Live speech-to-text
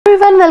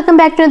Everyone, welcome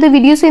back to another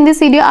video. So in this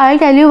video I'll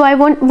tell you why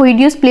won't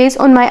videos plays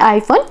on my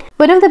iPhone.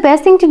 One of the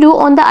best thing to do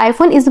on the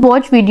iPhone is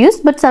watch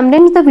videos, but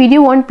sometimes the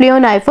video won't play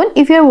on iPhone.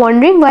 If you're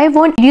wondering why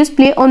won't videos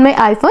play on my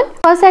iPhone,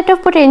 first set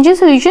of potential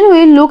solution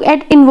we will look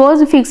at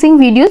involves fixing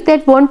videos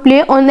that won't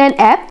play on an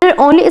app that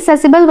are only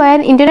accessible via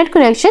an internet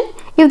connection.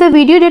 If the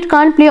video that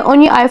can't play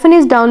on your iPhone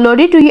is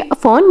downloaded to your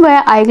phone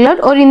via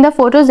iCloud or in the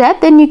Photos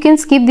app, then you can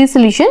skip this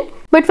solution.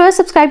 But first,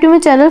 subscribe to my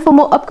channel for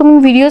more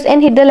upcoming videos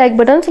and hit the like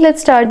button. So let's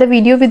start the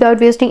video without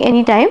wasting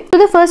any time. So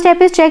the first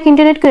step is check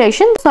internet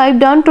connection. Swipe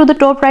down to the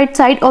top right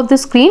side of the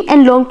screen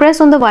and long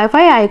press on the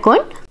Wi-Fi icon.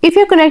 If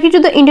you're connected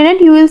to the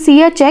internet, you will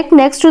see a check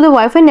next to the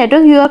Wi-Fi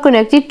network you are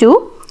connected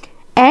to,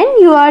 and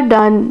you are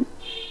done.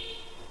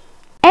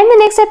 And the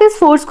next step is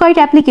force quiet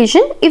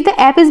application. If the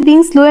app is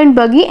being slow and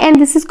buggy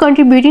and this is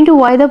contributing to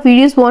why the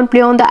videos won't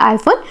play on the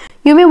iPhone,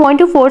 you may want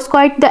to force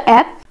quiet the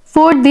app.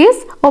 For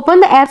this,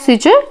 open the app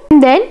switcher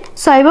and then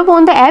swipe up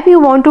on the app you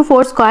want to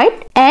force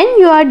quiet, and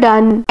you are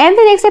done. And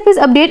the next step is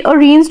update or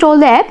reinstall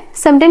the app.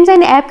 Sometimes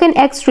an app can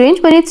act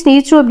strange when it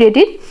needs to update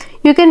it.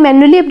 You can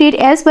manually update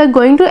apps by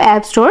going to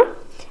App Store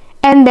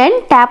and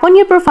then tap on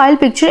your profile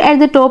picture at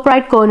the top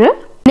right corner.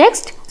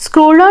 Next,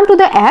 scroll down to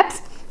the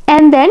apps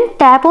and then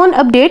tap on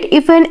update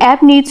if an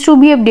app needs to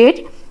be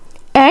updated,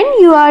 and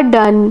you are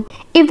done.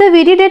 If the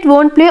video that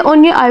won't play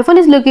on your iPhone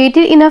is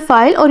located in a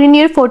file or in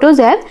your Photos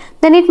app,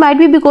 then it might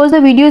be because the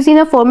video is in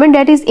a format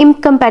that is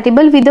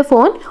incompatible with the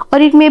phone, or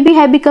it may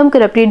have become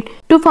corrupted.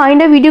 To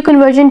find a video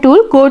conversion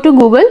tool, go to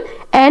Google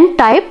and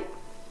type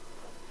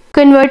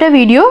convert a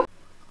video.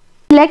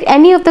 Select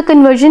any of the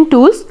conversion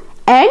tools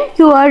and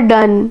you are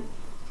done.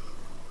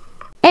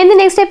 And the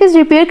next step is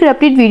repair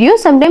corrupted video.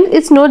 Sometimes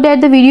it's not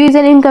that the video is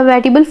an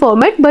incompatible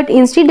format, but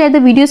instead that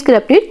the video is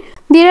corrupted.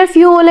 There are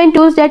few online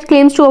tools that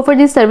claims to offer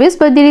this service,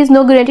 but there is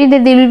no guarantee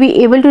that they will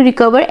be able to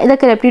recover the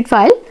corrupted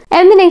file.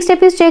 And the next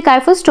step is check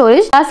iPhone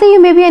storage. Lastly,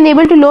 you may be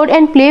unable to load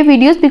and play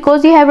videos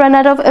because you have run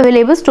out of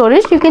available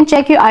storage. You can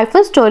check your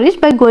iPhone storage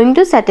by going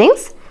to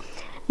settings.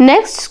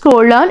 Next,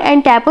 scroll down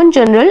and tap on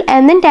general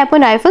and then tap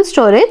on iPhone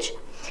storage.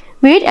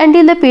 Wait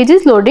until the page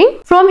is loading.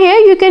 From here,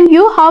 you can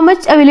view how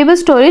much available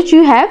storage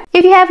you have.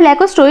 If you have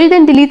lack of storage,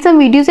 then delete some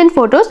videos and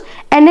photos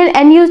and an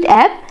unused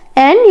app,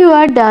 and you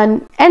are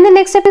done. And the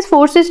next step is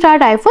force to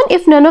start iPhone.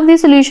 If none of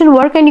these solutions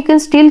work and you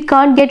still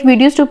can't get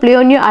videos to play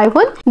on your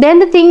iPhone, then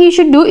the thing you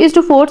should do is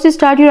to force to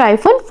start your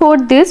iPhone. For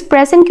this,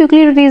 press and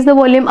quickly release the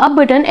volume up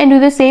button and do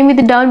the same with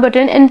the down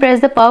button and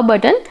press the power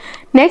button.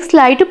 Next,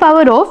 slide to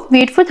power off,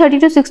 wait for 30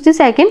 to 60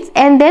 seconds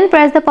and then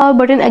press the power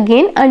button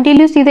again until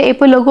you see the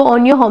Apple logo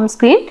on your home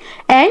screen,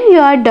 and you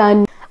are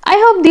done. I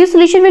hope this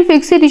solution will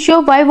fix the issue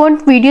of why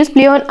won't videos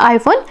play on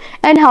iPhone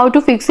and how to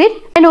fix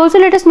it. And also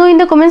let us know in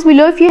the comments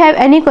below if you have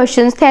any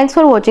questions. Thanks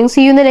for watching.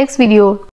 See you in the next video.